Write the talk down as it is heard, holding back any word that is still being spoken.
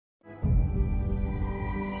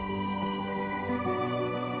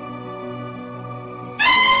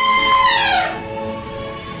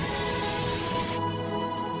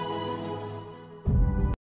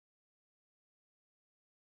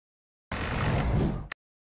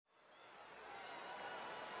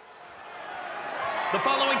The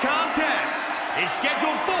following contest is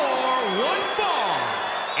scheduled for one fall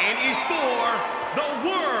and is for the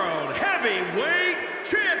World Heavyweight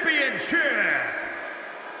Championship.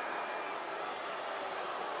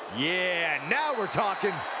 Yeah, now we're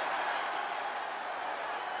talking.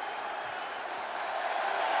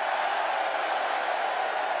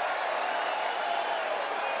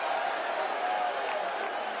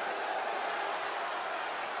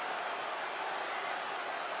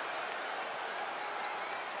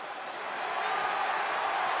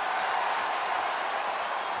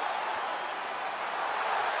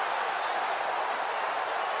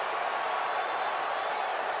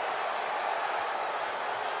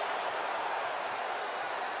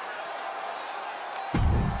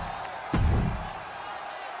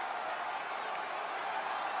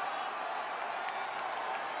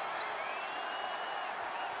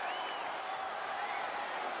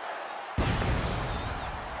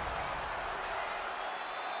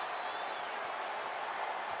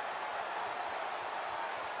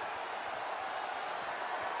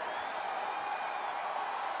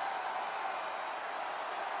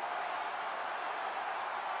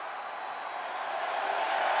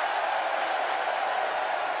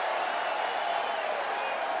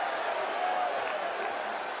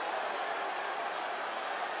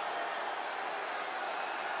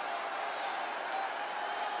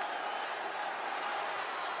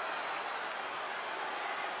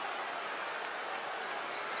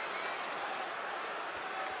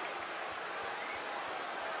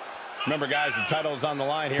 Remember, guys, the title is on the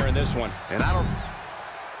line here in this one. And I don't...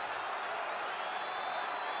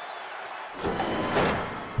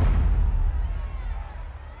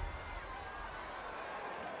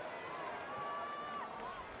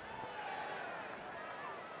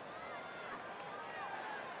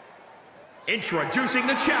 Introducing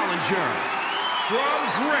the challenger from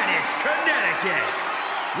Greenwich, Connecticut,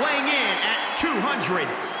 weighing in at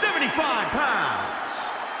 275 pounds,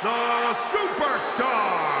 the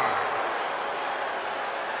Superstar.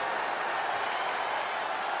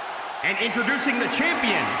 And introducing the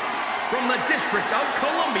champion from the District of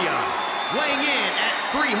Columbia, weighing in at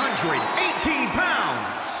 318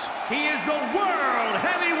 pounds, he is the World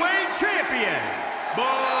Heavyweight Champion,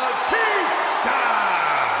 Batista.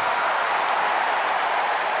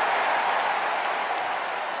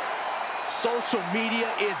 Social media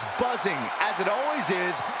is buzzing, as it always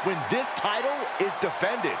is when this title is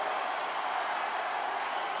defended.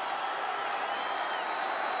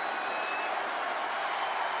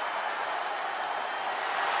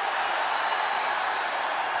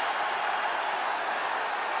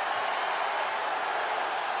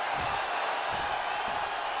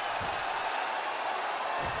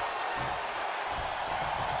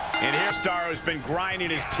 And here, Starro's been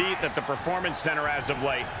grinding his teeth at the Performance Center as of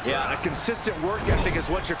late. Yeah, a consistent work ethic is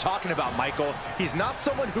what you're talking about, Michael. He's not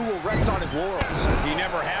someone who will rest on his laurels. He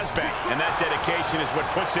never has been, and that dedication is what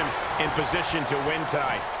puts him in position to win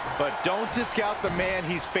tonight. But don't discount the man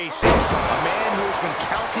he's facing, a man who has been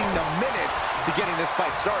counting the minutes to getting this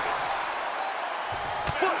fight started.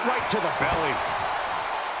 Foot right to the belly.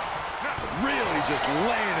 Really just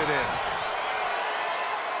laying it in.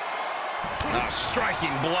 A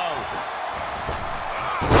striking blow.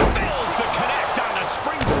 Fails to connect on the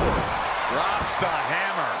springboard. Drops the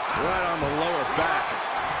hammer. Right on the lower back.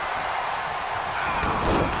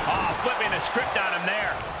 Oh, flipping the script on him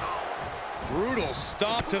there. Brutal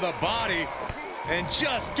stomp to the body. And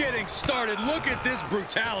just getting started. Look at this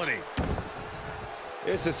brutality.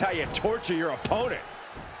 This is how you torture your opponent.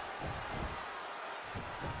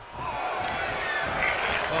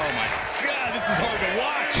 Oh my God, this is hard to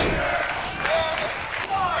watch.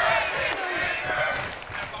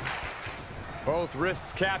 Both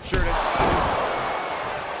wrists captured.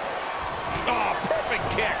 Oh,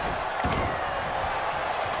 perfect kick.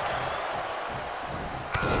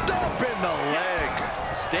 Stomp in the leg.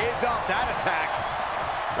 Staved off that attack.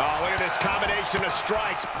 Oh, look at this combination of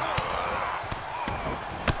strikes.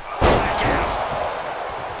 Back out.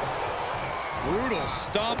 Brutal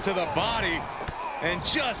stomp to the body. And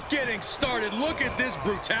just getting started. Look at this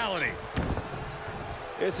brutality.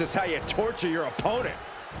 This is how you torture your opponent.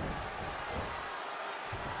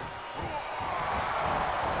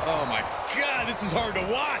 Oh my God, this is hard to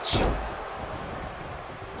watch.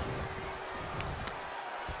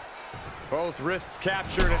 Both wrists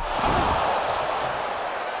captured.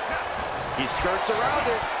 He skirts around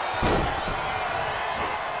it.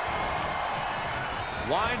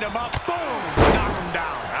 Wind him up. Boom. Knock him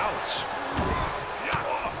down. Ouch.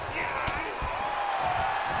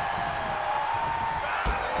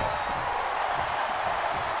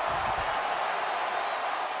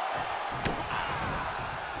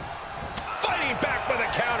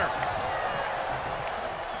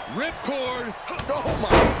 Ripcord. Oh my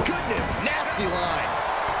goodness, nasty line.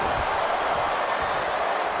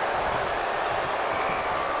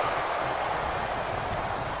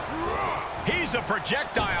 He's a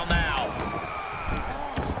projectile now.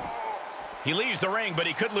 He leaves the ring, but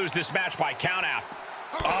he could lose this match by countout.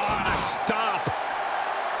 Oh, and a stop.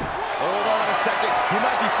 Hold on a second. He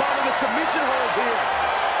might be finding a submission hold here.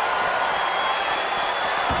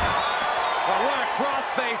 Oh, what a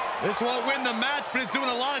crossface. This won't win the match, but it's doing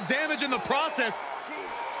a lot of damage in the process.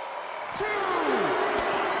 2.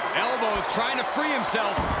 Elbows trying to free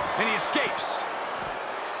himself, and he escapes.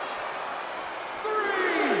 3.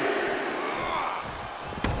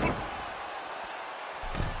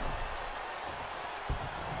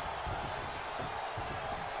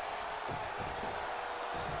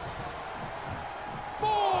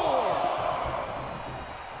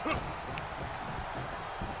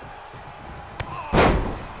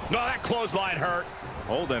 No, that clothesline hurt.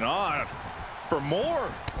 Holding on for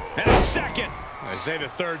more. And a second. I say the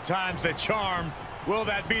third time's the charm. Will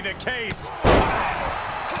that be the case?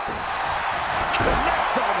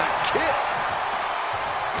 Connects on the kick.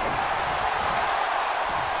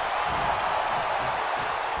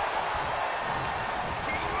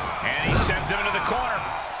 And he sends him into the corner.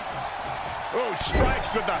 Oh,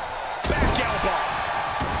 strikes with the back elbow.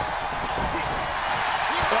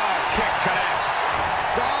 Oh, kick connects.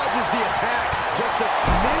 Dodges the attack just a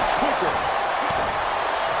smidge quicker.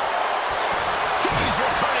 He's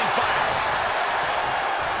returning fire.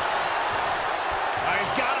 Oh,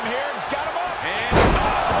 he's got him here. He's got him up. And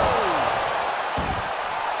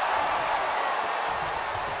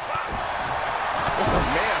oh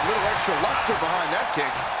man, a little extra luster behind that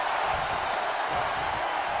kick.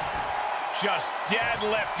 Just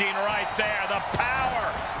deadlifting right there. The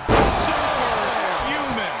power.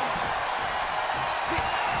 superhuman.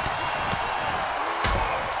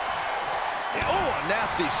 Oh, a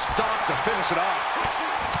nasty stomp to finish it off.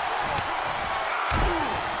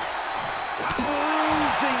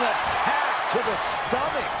 Bruising attack to the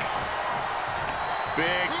stomach.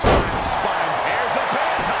 Big time spine. Here's the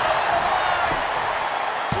pin.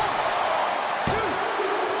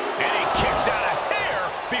 And he kicks out a hair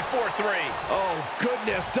before 3. Oh,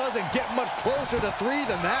 goodness. Doesn't get much closer to 3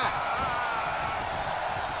 than that.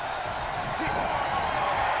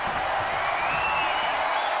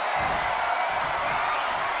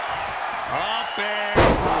 Up and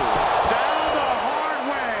down the hard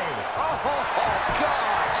way. Oh,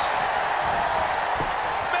 gosh.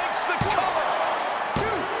 Makes the cover. 2.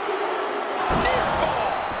 Near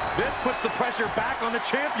fall. This puts the pressure back on the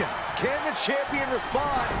champion. Can the champion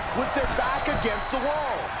respond with their back against the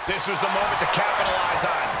wall? This was the moment to capitalize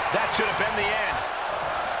on. That should have been the end.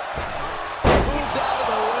 Moved out of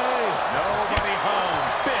the way. Nobody home.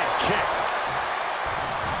 Big kick.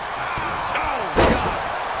 Oh, God.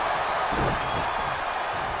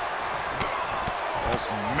 Just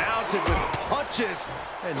mounted with punches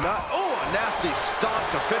and not... Oh, a nasty stomp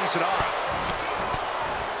to finish it off.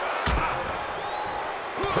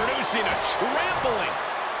 Producing a trampling.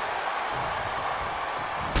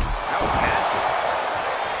 That was nasty.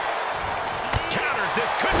 Counters. This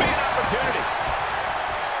could be an opportunity.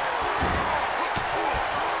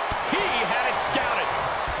 He had it scouted.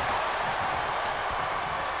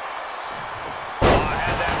 Oh, I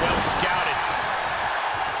had that well scouted.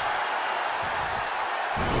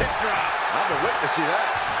 Hip drop. I've been waiting to see that.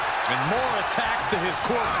 And more attacks to his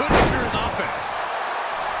core could hinder his offense.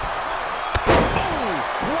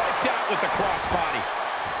 Wiped out with the crossbody.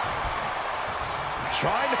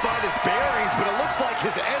 Trying to find his bearings, but it looks like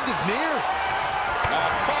his end is near.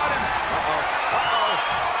 Caught him. Uh-oh. Uh-oh.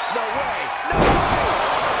 No way. No way.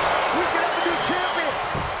 We could have a new champion.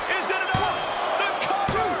 Is it enough? The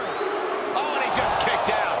cover. Oh, and he just kicked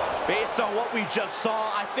out. Based on what we just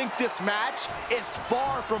saw, I think this match is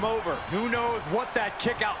far from over. Who knows what that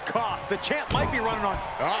kick out cost? The champ might be running on.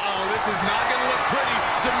 Uh-oh, this is not going to look pretty.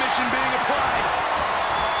 Submission being applied.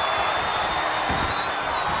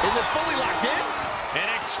 Is it fully locked in? An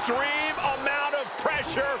extreme amount of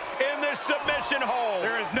pressure in this submission hold.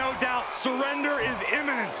 There is no doubt surrender is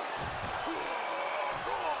imminent.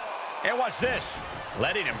 And watch this.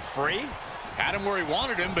 Letting him free? Had him where he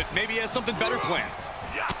wanted him, but maybe he has something better planned.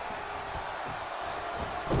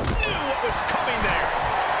 Knew what was coming there.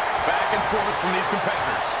 Back and forth from these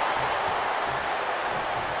competitors.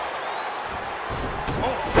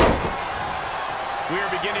 We are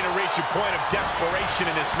beginning to reach a point of desperation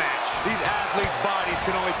in this match. These athletes' bodies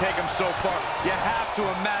can only take them so far. You have to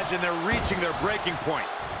imagine they're reaching their breaking point.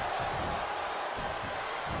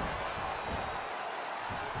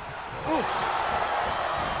 Oof.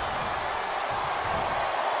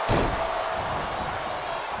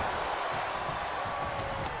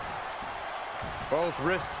 Both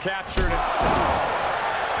wrists captured.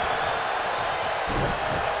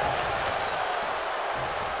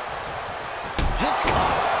 Just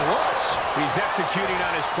caught flush. He's executing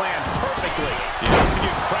on his plan perfectly. You have to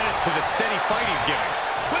give credit to the steady fight he's giving.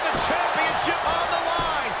 With the championship on the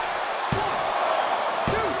line.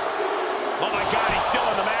 1, 2. Oh my God, he's still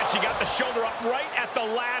in the match. He got the shoulder up right at the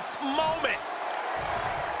last moment.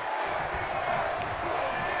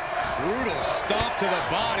 Brutal stomp to the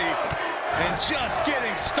body. And just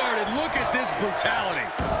getting started. Look at this brutality.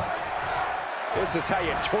 This is how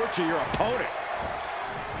you torture your opponent.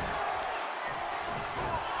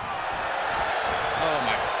 Oh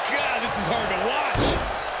my God, this is hard to watch.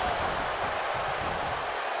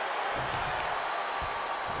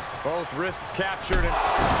 Both wrists captured.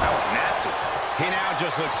 That was nasty. He now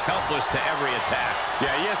just looks helpless to every attack.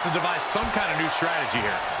 Yeah, he has to devise some kind of new strategy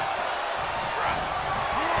here.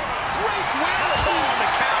 Great win on the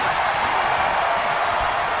counter.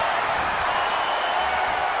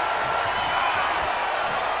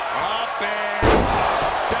 Up and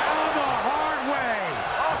down the hard way.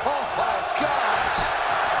 Oh, my gosh.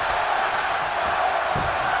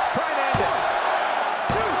 Try to end it.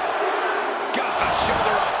 2. Got the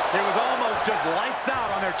shoulder up. It was almost just lights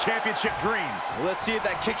out on their championship dreams. Let's see if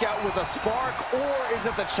that kick out was a spark, or is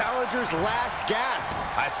it the challenger's last gasp?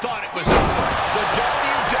 I thought it was over. The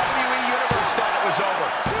WWE Universe thought it was over.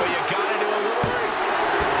 But you got to do a little.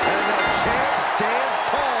 And the champ stands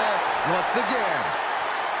tall once again.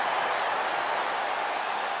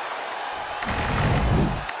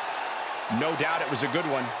 No doubt it was a good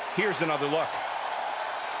one. Here's another look.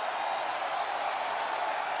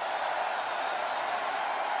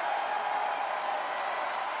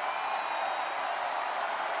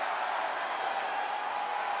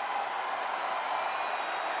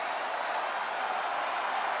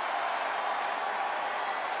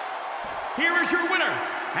 Here is your winner,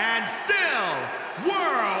 and still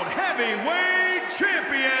World Heavyweight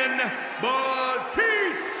Champion,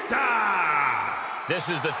 Batista! This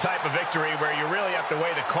is the type of victory where you really have to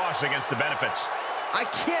weigh the costs against the benefits. I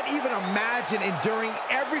can't even imagine enduring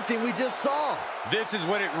everything we just saw. This is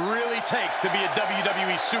what it really takes to be a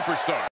WWE superstar.